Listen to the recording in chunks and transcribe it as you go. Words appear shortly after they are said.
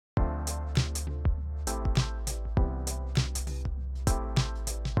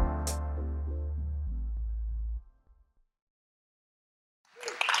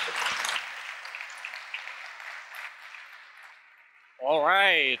All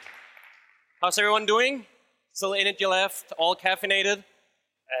right. How's everyone doing? Still energy left, all caffeinated?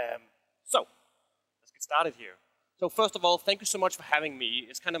 So, let's get started here. So first of all, thank you so much for having me.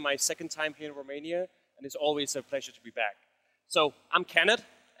 It's kind of my second time here in Romania, and it's always a pleasure to be back. So, I'm Kenneth.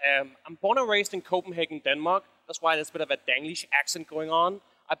 I'm born and raised in Copenhagen, Denmark. That's why there's a bit of a Danglish accent going on.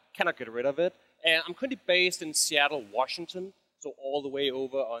 I cannot get rid of it. I'm currently based in Seattle, Washington, so all the way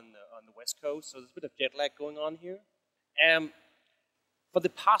over on the West Coast. So there's a bit of jet lag going on here. For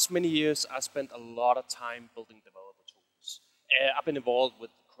the past many years, I spent a lot of time building developer tools. I've been involved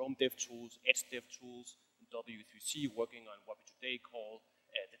with Chrome DevTools, Edge DevTools, and W3C, working on what we today call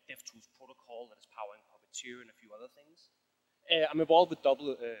the DevTools protocol that is powering Puppeteer and a few other things. I'm involved with the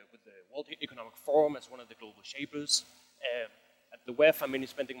World Economic Forum as one of the global shapers. At the WEF, I'm mainly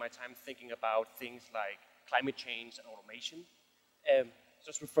spending my time thinking about things like climate change and automation.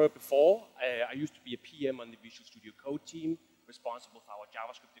 As referred before, I used to be a PM on the Visual Studio Code team, responsible for our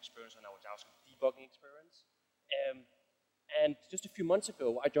JavaScript experience and our JavaScript debugging experience. And just a few months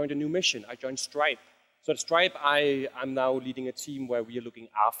ago, I joined a new mission. I joined Stripe. So at Stripe, I'm now leading a team where we are looking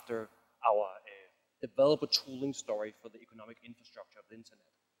after our developer tooling story for the economic infrastructure of the internet.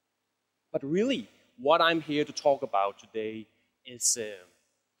 But really, what I'm here to talk about today is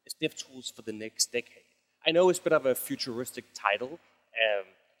DevTools for the next decade. I know it's a bit of a futuristic title.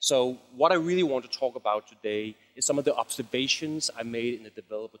 So what I really want to talk about today is some of the observations I made in the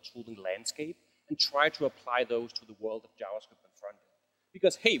developer tooling landscape and try to apply those to the world of JavaScript and frontend.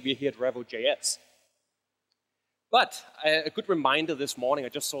 Because, hey, we're here at revo.js. But a good reminder this morning, I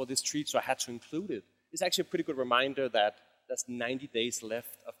just saw this tweet, so I had to include it. It's actually a pretty good reminder that there's 90 days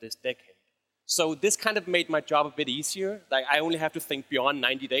left of this decade. So this kind of made my job a bit easier. Like, I only have to think beyond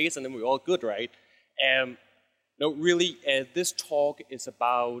 90 days, and then we're all good, right? No, really, this talk is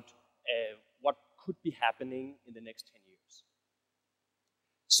about what could be happening in the next 10 years.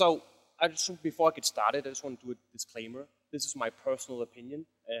 So, before I get started, I just want to do a disclaimer. This is my personal opinion,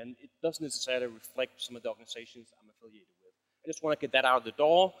 and it doesn't necessarily reflect some of the organizations I'm affiliated with. I just want to get that out of the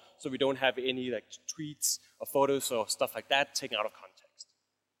door so we don't have any like tweets or photos or stuff like that taken out of context.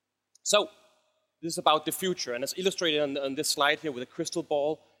 So, this is about the future, and it's illustrated on this slide here with a crystal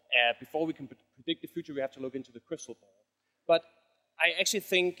ball. Before we can predict the future, we have to look into the crystal ball. But I actually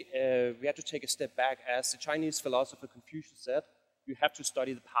think we have to take a step back. As the Chinese philosopher Confucius said, you have to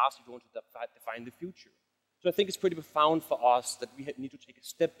study the past if you want to define the future. So I think it's pretty profound for us that we need to take a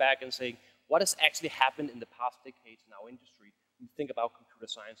step back and say, what has actually happened in the past decades in our industry when we think about computer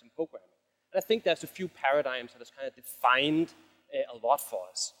science and programming? And I think there's a few paradigms that has kind of defined a lot for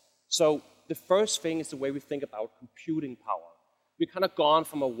us. So the first thing is the way we think about computing power. We've kind of gone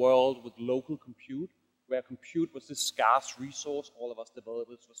from a world with local compute, where compute was this scarce resource all of us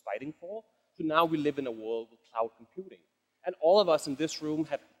developers was fighting for, to now we live in a world with cloud computing. And all of us in this room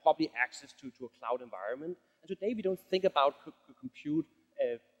have probably access to a cloud environment. And today we don't think about compute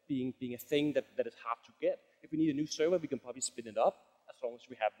being a thing that is hard to get. If we need a new server, we can probably spin it up as long as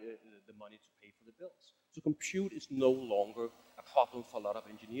we have the money to pay for the bills. So compute is no longer a problem for a lot of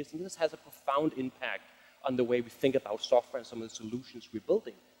engineers, and this has a profound impact on the way we think about software and some of the solutions we're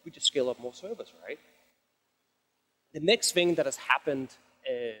building. We just scale up more servers, right? The next thing that has happened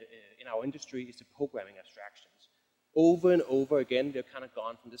in our industry is the programming abstractions. Over and over again, we've kind of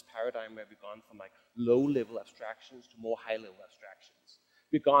gone from this paradigm where we've gone from like low-level abstractions to more high-level abstractions.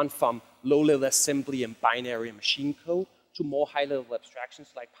 We've gone from low-level assembly and binary and machine code to more high-level abstractions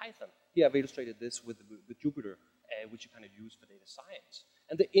like Python. Here I've illustrated this with Jupyter, which you kind of use for data science.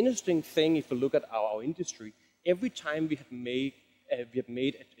 And the interesting thing, if you look at our industry, every time we have made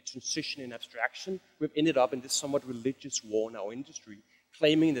a transition in abstraction, we've ended up in this somewhat religious war in our industry,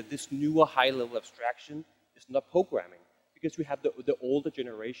 claiming that this newer high-level abstraction is not programming, because we have the older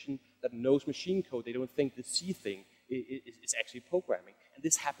generation that knows machine code. They don't think the C thing is actually programming. And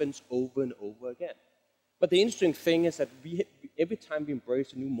this happens over and over again. But the interesting thing is that every time we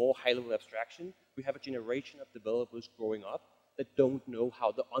embrace a new, more high-level abstraction, we have a generation of developers growing up that don't know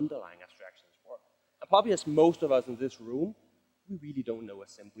how the underlying abstractions work. And probably as most of us in this room, we really don't know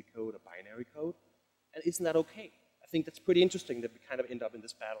assembly code or binary code. And isn't that okay? I think that's pretty interesting that we kind of end up in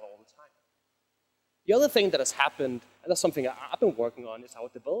this battle all the time. The other thing that has happened, and that's something I've been working on, is our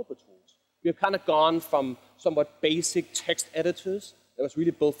developer tools. We have kind of gone from somewhat basic text editors that was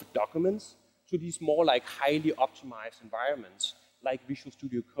really built for documents to these more like highly optimized environments like Visual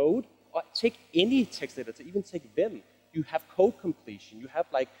Studio Code, or take any text editor, even take Vim. You have code completion. You have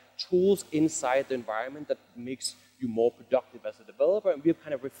like tools inside the environment that makes you more productive as a developer, and we've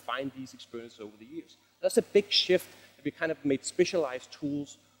kind of refined these experiences over the years. That's a big shift that we kind of made specialized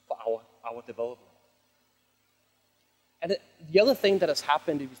tools for our development. And the other thing that has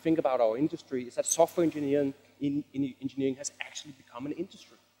happened, if you think about our industry, is that software engineering has actually become an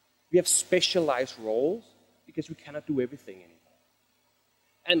industry. We have specialized roles because we cannot do everything anymore.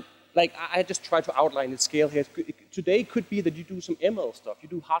 And like I just try to outline the scale here. Today it could be that you do some ML stuff, you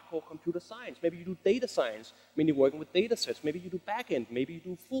do hardcore computer science, maybe you do data science, maybe you're working with data sets, maybe you do backend, maybe you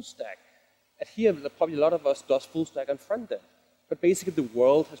do full stack. And here, probably a lot of us does full stack and front end. But basically the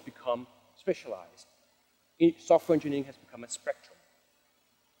world has become specialized. Software engineering has become a spectrum.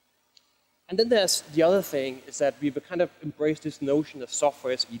 And then there's the other thing is that we've kind of embraced this notion that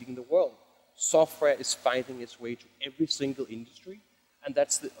software is eating the world. Software is finding its way to every single industry, and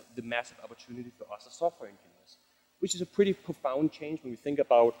that's the massive opportunity for us as software engineers, which is a pretty profound change when we think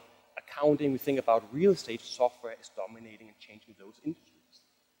about accounting, we think about real estate, software is dominating and changing those industries.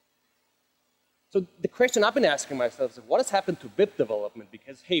 So the question I've been asking myself is, what has happened to web development?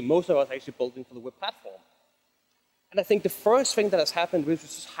 Because, hey, most of us are actually building for the web platform. And I think the first thing that has happened, which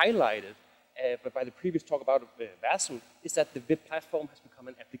was just highlighted by the previous talk about Wasm, is that the web platform has become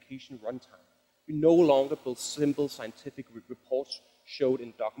an application runtime. We no longer build simple scientific reports showed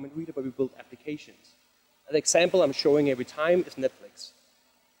in document reader, but we build applications. And the example I'm showing every time is Netflix.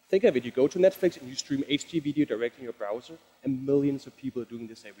 Think of it, you go to Netflix and you stream HD video directly in your browser, and millions of people are doing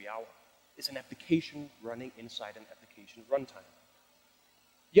this every hour. It's an application running inside an application runtime.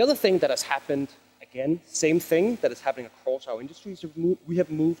 The other thing that has happened, again, same thing that is happening across our industry, is we have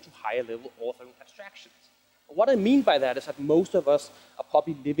moved to higher level authoring abstractions. But what I mean by that is that most of us are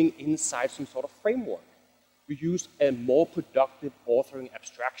probably living inside some sort of framework. We use a more productive authoring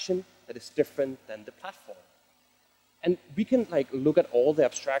abstraction that is different than the platform. And we can look at all the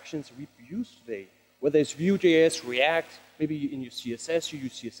abstractions we use today, whether it's Vue.js, React, maybe in your CSS, you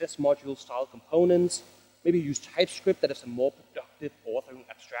use CSS module style components, maybe you use TypeScript that is a more productive authoring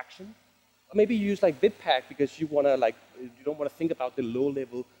abstraction, or maybe you use Webpack because you want to you don't want to think about the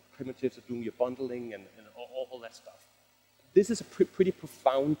low-level primitives of doing your bundling and all that stuff. This is a pretty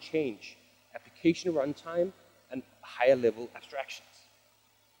profound change. Application runtime and higher level abstractions.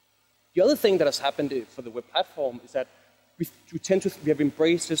 The other thing that has happened for the web platform is that we have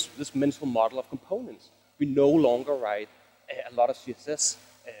embraced this mental model of components. We no longer write a lot of CSS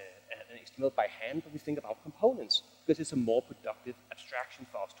and HTML by hand, but we think about components because it's a more productive abstraction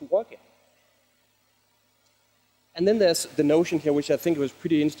for us to work in. And then there's the notion here, which I think was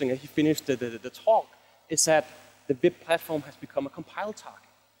pretty interesting, he finished the talk, is that the web platform has become a compile target.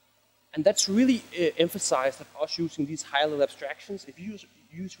 And that's really emphasized of us using these high-level abstractions. If you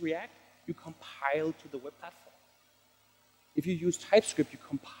use React, you compile to the web platform. If you use TypeScript, you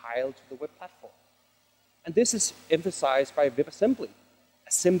compile to the web platform. And this is emphasized by WebAssembly.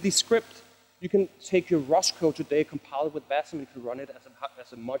 Assembly script. You can take your Rust code today, compile it with Wasm, and you can run it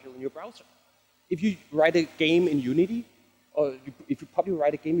as a module in your browser. If you write a game in Unity, or if you probably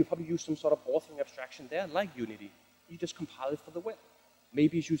write a game, you probably use some sort of authoring abstraction there, like Unity. You just compile it for the web.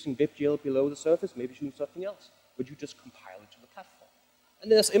 Maybe it's using WebGL below the surface, maybe it's using something else, but you just compile it to the platform.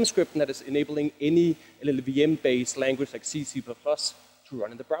 And there's mscript that is enabling any LLVM-based language like C, C++ to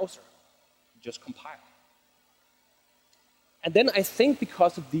run in the browser. You just compile. And then I think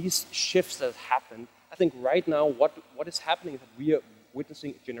because of these shifts that have happened, I think right now what is happening is that we are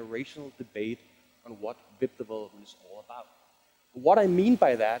witnessing a generational debate on what web development is all about. What I mean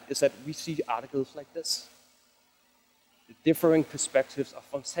by that is that we see articles like this. The differing perspectives of,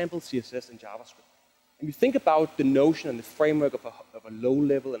 for example, CSS and JavaScript. And you think about the notion and the framework of a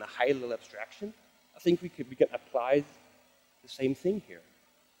low-level and a high-level abstraction, I think we can apply the same thing here.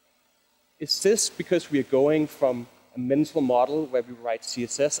 Is this because we are going from a mental model where we write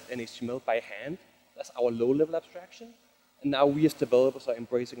CSS and HTML by hand? That's our low-level abstraction. And now we as developers are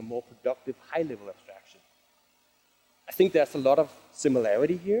embracing a more productive high-level abstraction. I think there's a lot of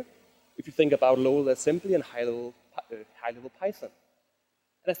similarity here if you think about low-level assembly and high-level Python.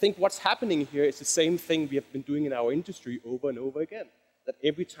 And I think what's happening here is the same thing we have been doing in our industry over and over again. That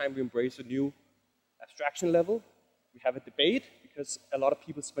every time we embrace a new abstraction level, we have a debate because a lot of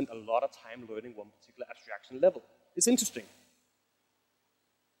people spend a lot of time learning one particular abstraction level. It's interesting.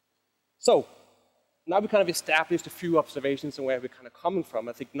 So, now we kind of established a few observations on where we're kind of coming from.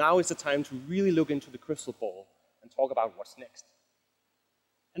 I think now is the time to really look into the crystal ball and talk about what's next.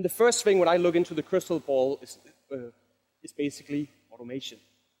 And the first thing when I look into the crystal ball is basically automation.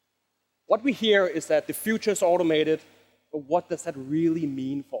 What we hear is that the future is automated, but what does that really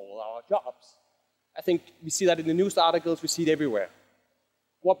mean for all our jobs? I think we see that in the news articles, we see it everywhere.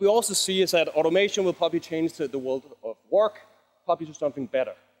 What we also see is that automation will probably change the world of work, probably to something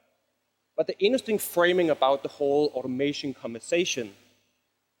better. But the interesting framing about the whole automation conversation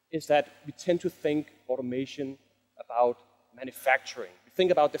is that we tend to think automation about manufacturing. You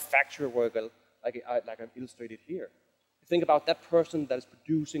think about the factory worker, like I've illustrated here. You think about that person that is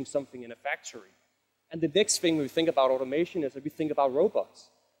producing something in a factory. And the next thing we think about automation is that we think about robots.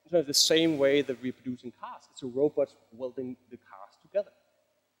 In terms of the same way that we're producing cars. It's a robot welding the cars together.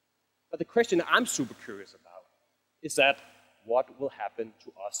 But the question I'm super curious about is that what will happen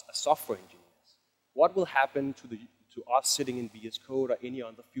to us as software engineers? What will happen to us sitting in VS Code or any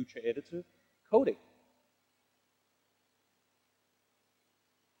other future editor coding?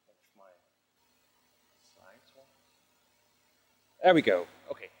 There we go.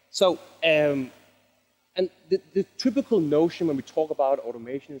 Okay. So, and the typical notion when we talk about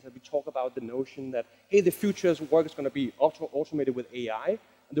automation is that we talk about the notion that, hey, the future's work is going to be automated with AI,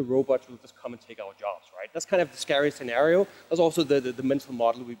 and the robots will just come and take our jobs, right? That's kind of the scary scenario. That's also the mental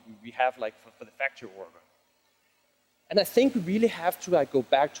model we have like for the factory worker. And I think we really have to like go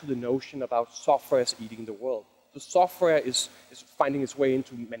back to the notion about software is eating the world. So software is finding its way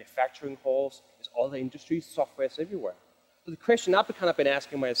into manufacturing halls, it's other industries, software is everywhere. So the question I've kind of been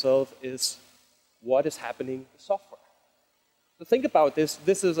asking myself is, what is happening with software? So think about this.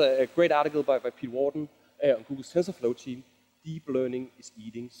 This is a great article by Pete Wharton on Google's TensorFlow team. Deep learning is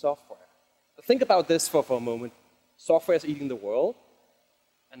eating software. So think about this for a moment. Software is eating the world,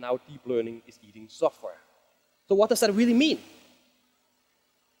 and now deep learning is eating software. So what does that really mean?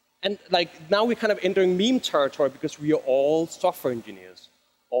 And like now we're kind of entering meme territory because we are all software engineers.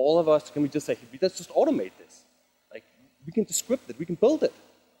 All of us, can we just say, let's just automate this. Like we can script it, we can build it.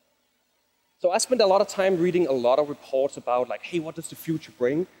 So I spent a lot of time reading a lot of reports about like, hey, what does the future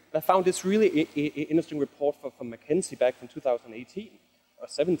bring? And I found this really interesting report from McKinsey back from 2018 or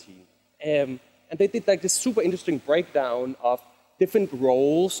 17. And they did like this super interesting breakdown of different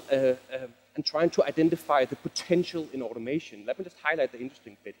roles and trying to identify the potential in automation. Let me just highlight the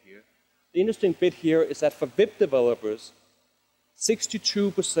interesting bit here. The interesting bit here is that for web developers,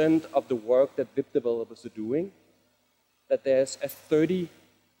 62% of the work that web developers are doing, that there's a 30%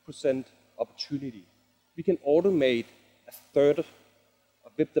 opportunity. We can automate a third of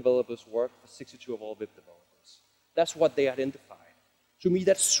web developers' work for 62 of all web developers. That's what they identified. To me,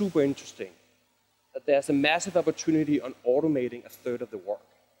 that's super interesting, that there's a massive opportunity on automating a third of the work.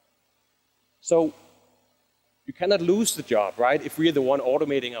 So you cannot lose the job, right, if we're the one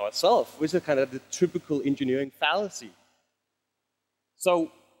automating ourselves, which is kind of the typical engineering fallacy.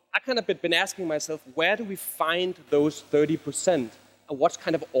 So I kind of been asking myself, where do we find those 30%? And what's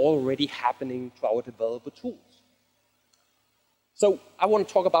kind of already happening to our developer tools. So I want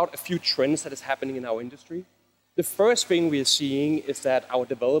to talk about a few trends that is happening in our industry. The first thing we are seeing is that our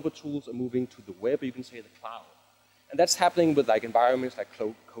developer tools are moving to the web, or you can say the cloud. And that's happening with like environments like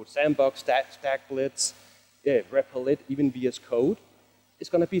Code Sandbox, StackBlitz, Replit, even VS Code. It's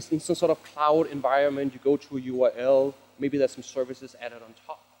going to be in some sort of cloud environment. You go to a URL, maybe there's some services added on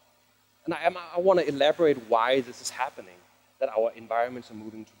top. And I want to elaborate why this is happening, that our environments are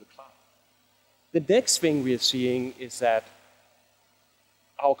moving to the cloud. The next thing we are seeing is that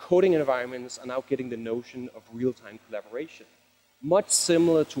our coding environments are now getting the notion of real-time collaboration. Much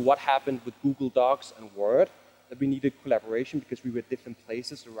similar to what happened with Google Docs and Word, that we needed collaboration because we were at different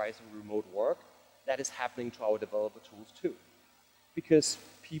places, the rise of remote work. That is happening to our developer tools too. Because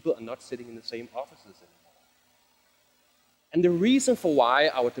people are not sitting in the same offices anymore. And the reason for why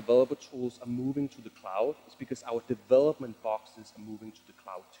our developer tools are moving to the cloud is because our development boxes are moving to the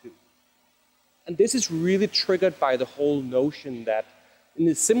cloud too. And this is really triggered by the whole notion that in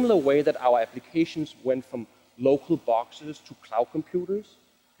a similar way that our applications went from local boxes to cloud computers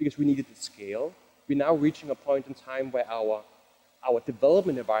because we needed the scale, we're now reaching a point in time where our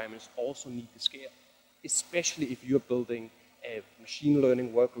development environments also need the scale, especially if you're building machine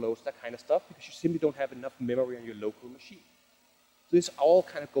learning workloads, that kind of stuff, because you simply don't have enough memory on your local machine. So it's all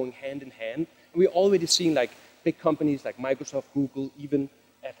kind of going hand in hand. And we're already seeing like big companies like Microsoft, Google, even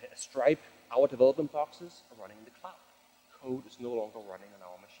at Stripe, our development boxes are running in the cloud. Code is no longer running on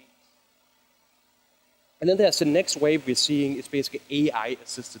our machines. And then there's the next wave we're seeing is basically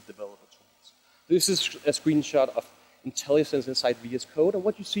AI-assisted developer tools. This is a screenshot of intelligence inside VS Code. And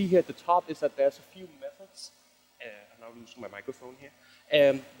what you see here at the top is that there's a few methods. I'm now losing my microphone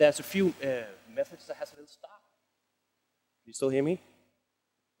here. There's a few methods that has a little star. Can you still hear me?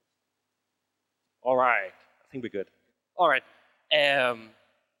 All right. I think we're good. All right.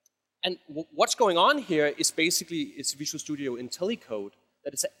 And what's going on here is basically it's Visual Studio IntelliCode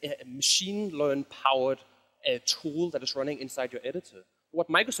that is a machine learn powered tool that is running inside your editor. What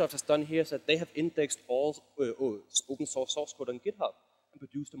Microsoft has done here is that they have indexed all open source code on GitHub and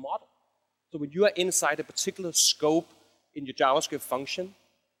produced a model. So when you are inside a particular scope in your JavaScript function,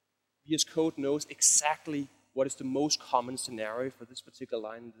 VS Code knows exactly what is the most common scenario for this particular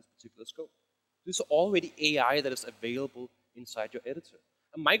line in this particular scope. This is already AI that is available inside your editor.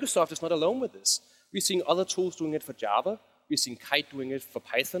 And Microsoft is not alone with this. We're seeing other tools doing it for Java. We're seeing Kite doing it for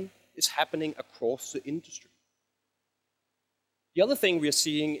Python. It's happening across the industry. The other thing we are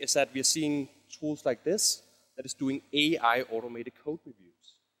seeing is that we are seeing tools like this that is doing AI automated code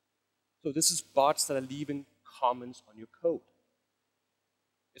reviews. So this is bots that are leaving comments on your code.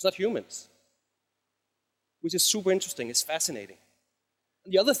 It's not humans, which is super interesting. It's fascinating.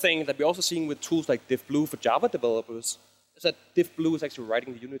 And the other thing that we're also seeing with tools like DivBlue for Java developers is that DivBlue is actually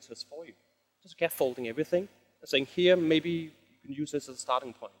writing the unit tests for you. Just scaffolding everything and saying, here, maybe you can use this as a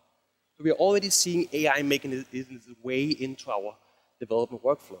starting point. So we're already seeing AI making its way into our development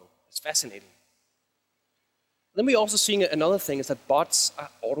workflow. It's fascinating. Then we're also seeing another thing is that bots are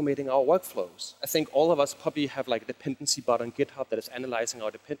automating our workflows. I think all of us probably have like a dependency bot on GitHub that is analyzing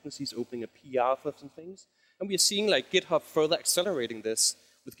our dependencies, opening a PR for some things. And we're seeing like GitHub further accelerating this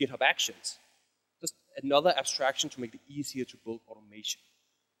with GitHub Actions. Just another abstraction to make it easier to build automation.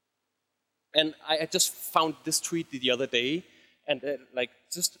 And I just found this tweet the other day, and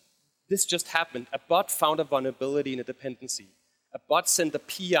this just happened. A bot found a vulnerability in a dependency. A bot sent a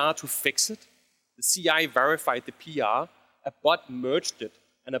PR to fix it. The CI verified the PR. A bot merged it,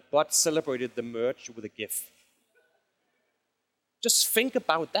 and a bot celebrated the merge with a GIF. Just think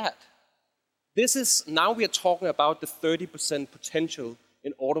about that. Now we are talking about the 30% potential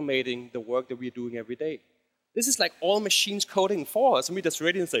in automating the work that we are doing every day. This is like all machines coding for us, and we just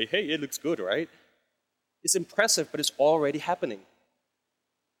ready and say, hey, it looks good, right? It's impressive, but it's already happening.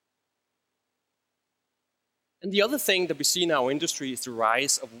 And the other thing that we see in our industry is the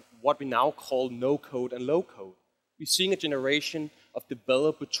rise of what we now call no-code and low-code. We're seeing a generation of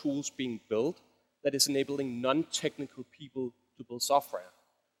developer tools being built that is enabling non-technical people to build software.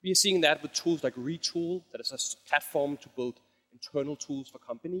 We are seeing that with tools like Retool, that is a platform to build internal tools for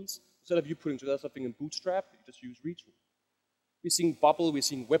companies. Instead of you putting together something in Bootstrap, you just use Retool. We're seeing Bubble, we're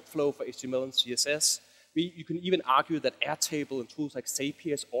seeing Webflow for HTML and CSS. You can even argue that Airtable and tools like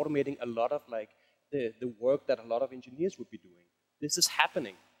Zapier is automating a lot of like the work that a lot of engineers would be doing. This is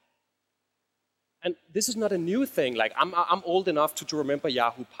happening. And this is not a new thing. Like I'm old enough to remember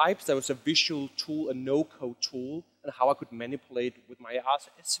Yahoo Pipes. There was a visual tool, a no-code tool, and how I could manipulate with my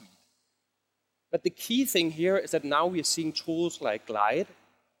RSS suite. But the key thing here is that now we are seeing tools like Glide.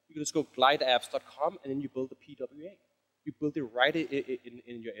 You can just go glideapps.com, and then you build a PWA. You build it right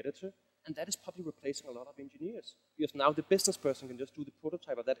in your editor, and that is probably replacing a lot of engineers. Because now the business person can just do the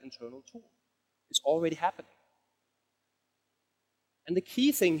prototype of that internal tool. It's already happening. And the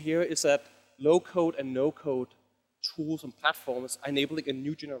key thing here is that low-code and no-code tools and platforms are enabling a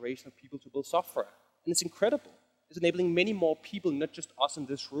new generation of people to build software. And it's incredible. It's enabling many more people, not just us in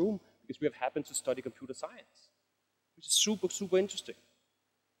this room, because we have happened to study computer science, which is super, super interesting.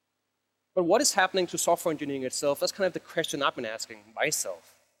 But what is happening to software engineering itself? That's kind of the question I've been asking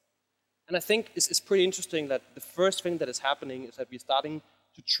myself. And I think it's pretty interesting that the first thing that is happening is that we're starting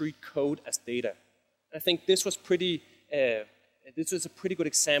to treat code as data. And I think this was this is a pretty good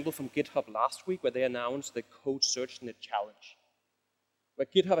example from GitHub last week, where they announced the Code Search Net Challenge, where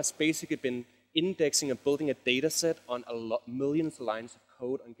GitHub has basically been indexing and building a data set on millions of lines of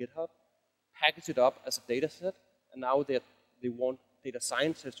code on GitHub, package it up as a data set, and now they want data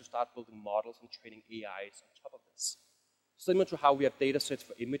scientists to start building models and training AIs on top of this. Similar to how we have data sets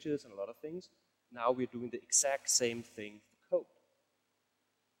for images and a lot of things, now we're doing the exact same thing for code.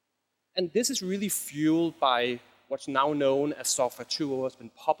 And this is really fueled by what's now known as Software 2.0, has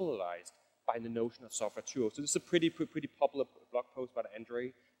been popularized by the notion of Software 2.0. So this is a pretty popular blog post by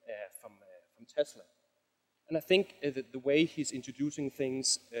Andre from Tesla. And I think the way he's introducing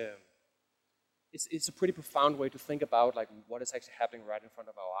things it's a pretty profound way to think about like what is actually happening right in front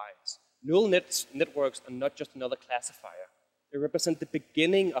of our eyes. Neural networks are not just another classifier. They represent the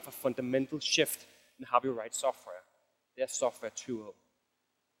beginning of a fundamental shift in how we write software. They're Software 2.0.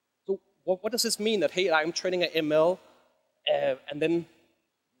 So what does this mean? That, hey, I'm training an ML, and then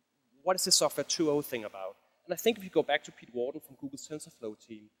what is this Software 2.0 thing about? And I think if you go back to Pete Warden from Google's TensorFlow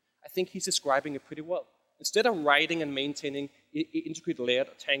team, I think he's describing it pretty well. Instead of writing and maintaining intricate layered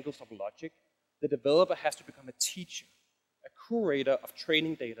tangles of logic, the developer has to become a teacher, a curator of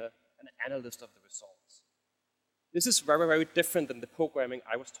training data, and an analyst of the results. This is very, very different than the programming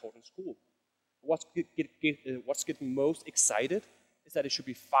I was taught in school. What's getting me most excited is that it should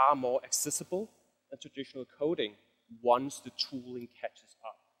be far more accessible than traditional coding once the tooling catches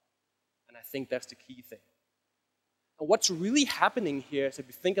up. And I think that's the key thing. And what's really happening here is if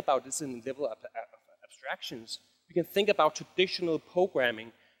we think about this in the level of abstractions, we can think about traditional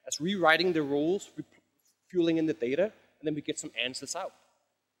programming as rewriting the rules, fueling in the data, and then we get some answers out.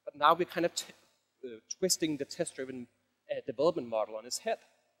 But now we're kind of twisting the test-driven development model on its head.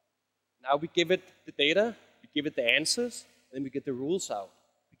 Now we give it the data, we give it the answers, and then we get the rules out.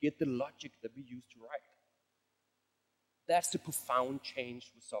 We get the logic that we use to write. That's the profound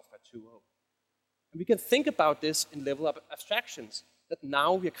change with Software 2.0. And we can think about this in level of abstractions, that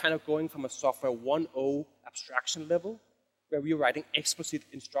now we're kind of going from a Software 1.0 abstraction level, where we're writing explicit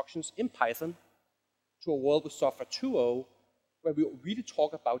instructions in Python, to a world with Software 2.0, where we really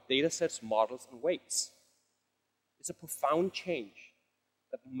talk about data sets, models, and weights. It's a profound change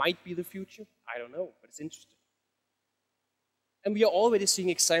that might be the future. I don't know, but it's interesting. And we are already seeing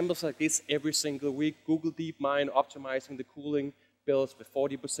examples like this every single week. Google DeepMind optimizing the cooling bills with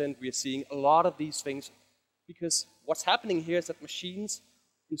 40%. We are seeing a lot of these things because what's happening here is that machines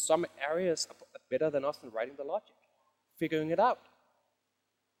in some areas are better than us in writing the logic, figuring it out.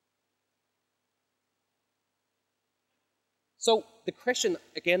 So the question,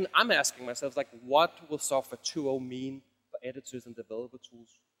 again, I'm asking myself, like, what will Software 2.0 mean for editors and developer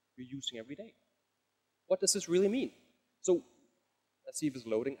tools you're using every day? What does this really mean? So let's see if it's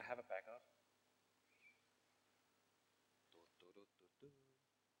loading. I have a backup.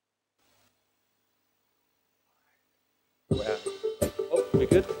 Where? Oh, we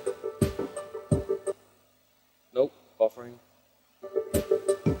good? Nope, buffering.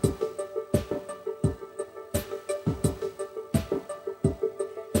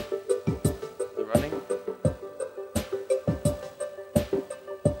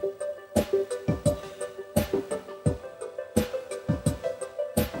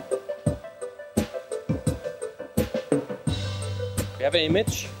 We have an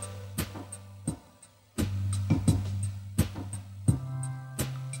image.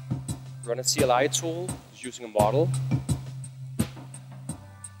 Run a CLI tool using a model.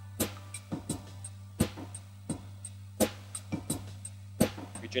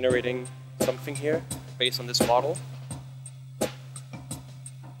 We're generating something here based on this model.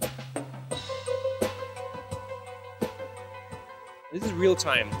 This is real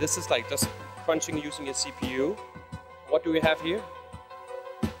time. This is like just crunching using a CPU. What do we have here?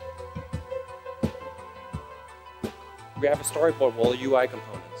 We have a storyboard with all the UI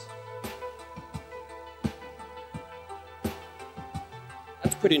components.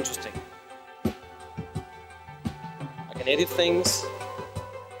 That's pretty interesting. I can edit things.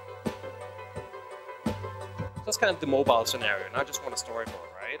 That's kind of the mobile scenario, and I just want a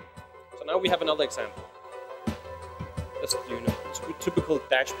storyboard, right? So now we have another example. Just, typical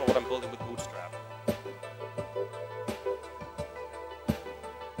dashboard I'm building with Bootstrap.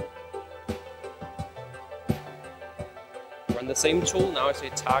 Run the same tool, now I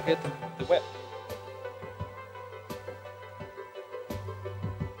say target the web.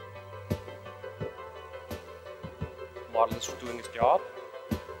 Model is doing its job.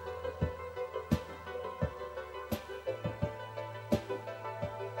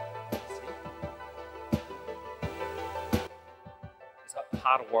 It's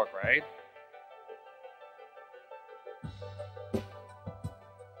hard work, right?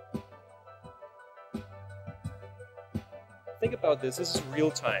 Think about this. This is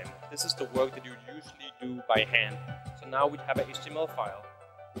real time. This is the work that you usually do by hand. So now we have an HTML file.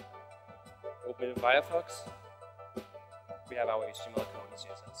 Open it in Firefox. We have our HTML code and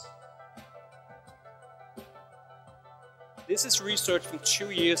CSS. This is research from 2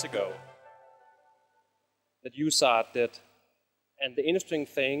 years ago that USART did. And the interesting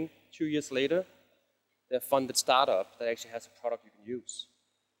thing, 2 years later, they're a funded startup that actually has a product you can use.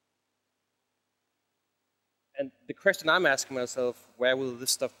 And the question I'm asking myself, where will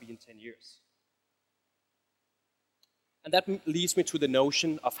this stuff be in 10 years? And that leads me to the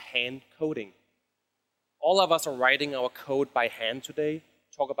notion of hand coding. All of us are writing our code by hand today,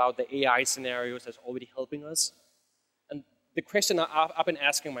 talk about the AI scenarios that's already helping us. And the question I've been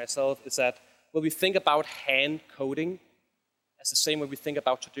asking myself is that, will we think about hand coding as the same way we think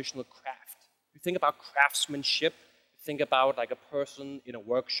about traditional craft? We think about craftsmanship, we think about like a person in a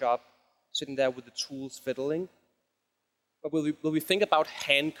workshop sitting there with the tools fiddling. But will we think about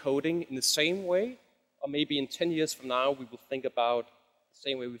hand coding in the same way? Or maybe in 10 years from now, we will think about the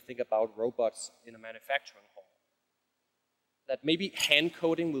same way we think about robots in a manufacturing hall. That maybe hand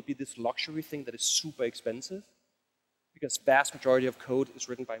coding will be this luxury thing that is super expensive because vast majority of code is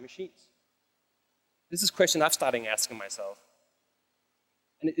written by machines. This is a question I've started asking myself.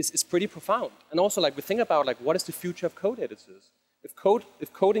 And it's pretty profound. And also, like, we think about, like, what is the future of code editors?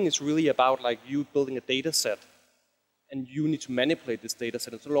 If coding is really about, like, you building a data set and you need to manipulate this data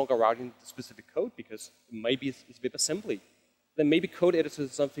set, it's no longer writing the specific code because maybe it's WebAssembly, then maybe code editors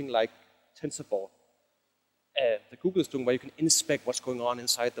is something like TensorBoard that Google is doing, where you can inspect what's going on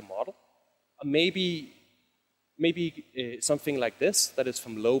inside the model. Or maybe something like this, that is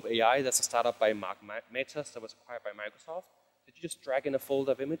from Lobe AI, that's a startup by Mark Metas that was acquired by Microsoft. That you just drag in a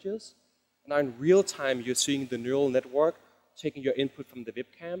folder of images, and now in real time you're seeing the neural network taking your input from the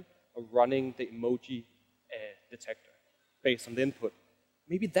webcam or running the emoji detector based on the input.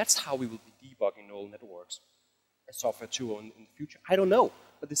 Maybe that's how we will be debugging neural networks as software 2.0 in the future. I don't know,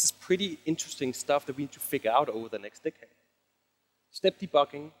 but this is pretty interesting stuff that we need to figure out over the next decade. Step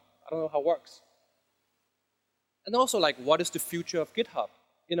debugging, I don't know how it works. And also, like, what is the future of GitHub?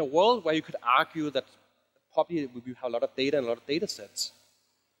 In a world where you could argue that probably we have a lot of data and a lot of data sets,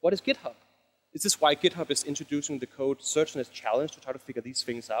 what is GitHub? Is this why GitHub is introducing the code search and its challenge to try to figure these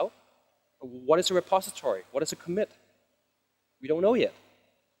things out? What is a repository? What is a commit? We don't know yet.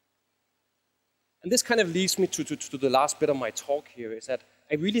 And this kind of leads me to the last bit of my talk here, is that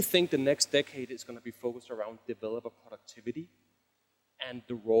I really think the next decade is going to be focused around developer productivity and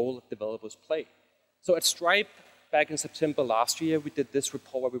the role that developers play. So at Stripe, back in September last year, we did this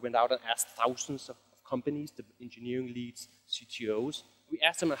report where we went out and asked thousands of companies, the engineering leads, CTOs. We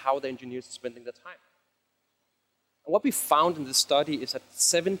asked them how the engineers are spending their time. And what we found in this study is that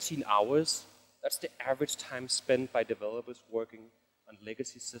 17 hours, that's the average time spent by developers working on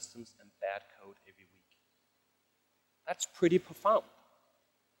legacy systems and bad code every week. That's pretty profound.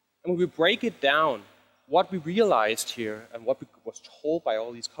 And when we break it down, what we realized here and what we was told by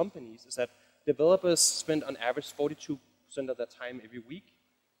all these companies is that developers spend on average 42% of their time every week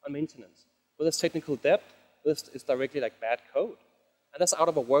on maintenance. Whether it's technical debt, this is directly like bad code. And that's out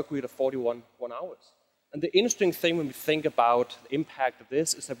of a work week of 41 hours. And the interesting thing when we think about the impact of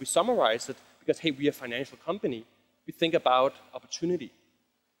this is that we summarize it because, hey, we're a financial company. We think about opportunity.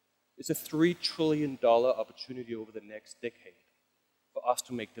 It's a $3 trillion opportunity over the next decade for us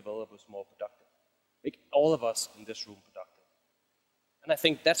to make developers more productive. Make all of us in this room productive. And I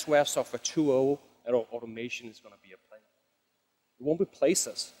think that's where software 2.0 and automation is going to be a play. It won't replace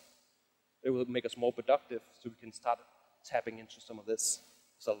us. It will make us more productive so we can start tapping into some of this.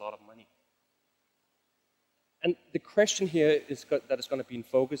 It's a lot of money. And the question here is that is going to be in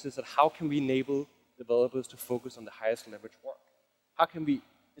focus is that how can we enable developers to focus on the highest leverage work? How can we,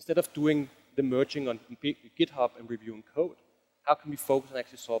 instead of doing the merging on GitHub and reviewing code, how can we focus on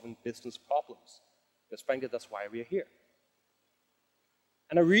actually solving business problems? Because frankly, that's why we're here.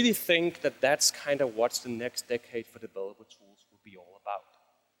 And I really think that that's kind of what the next decade for developer tools will be all about.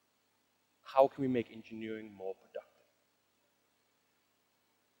 How can we make engineering more productive?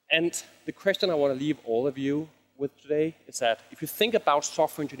 And the question I want to leave all of you with today is that if you think about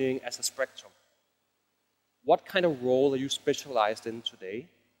software engineering as a spectrum, what kind of role are you specialized in today?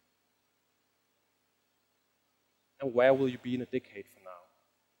 And where will you be in a decade from now?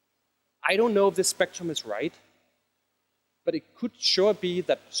 I don't know if this spectrum is right, but it could sure be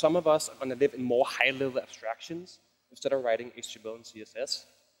that some of us are going to live in more high-level abstractions instead of writing HTML and CSS.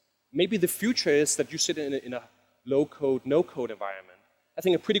 Maybe the future is that you sit in a low-code, no-code environment. I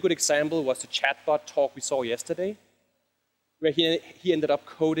think a pretty good example was the chatbot talk we saw yesterday, where he ended up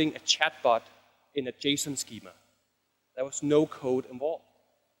coding a chatbot in a JSON schema. There was no code involved.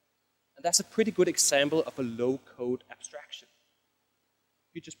 And that's a pretty good example of a low-code abstraction.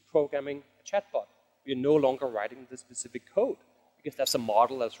 You're just programming a chatbot. You're no longer writing the specific code, because there's a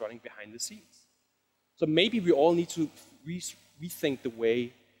model that's running behind the scenes. So maybe we all need to rethink the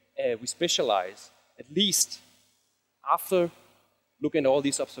way we specialize. At least after looking at all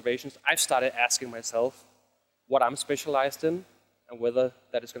these observations, I've started asking myself what I'm specialized in and whether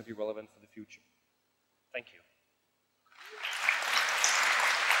that is going to be relevant for the future. Thank you.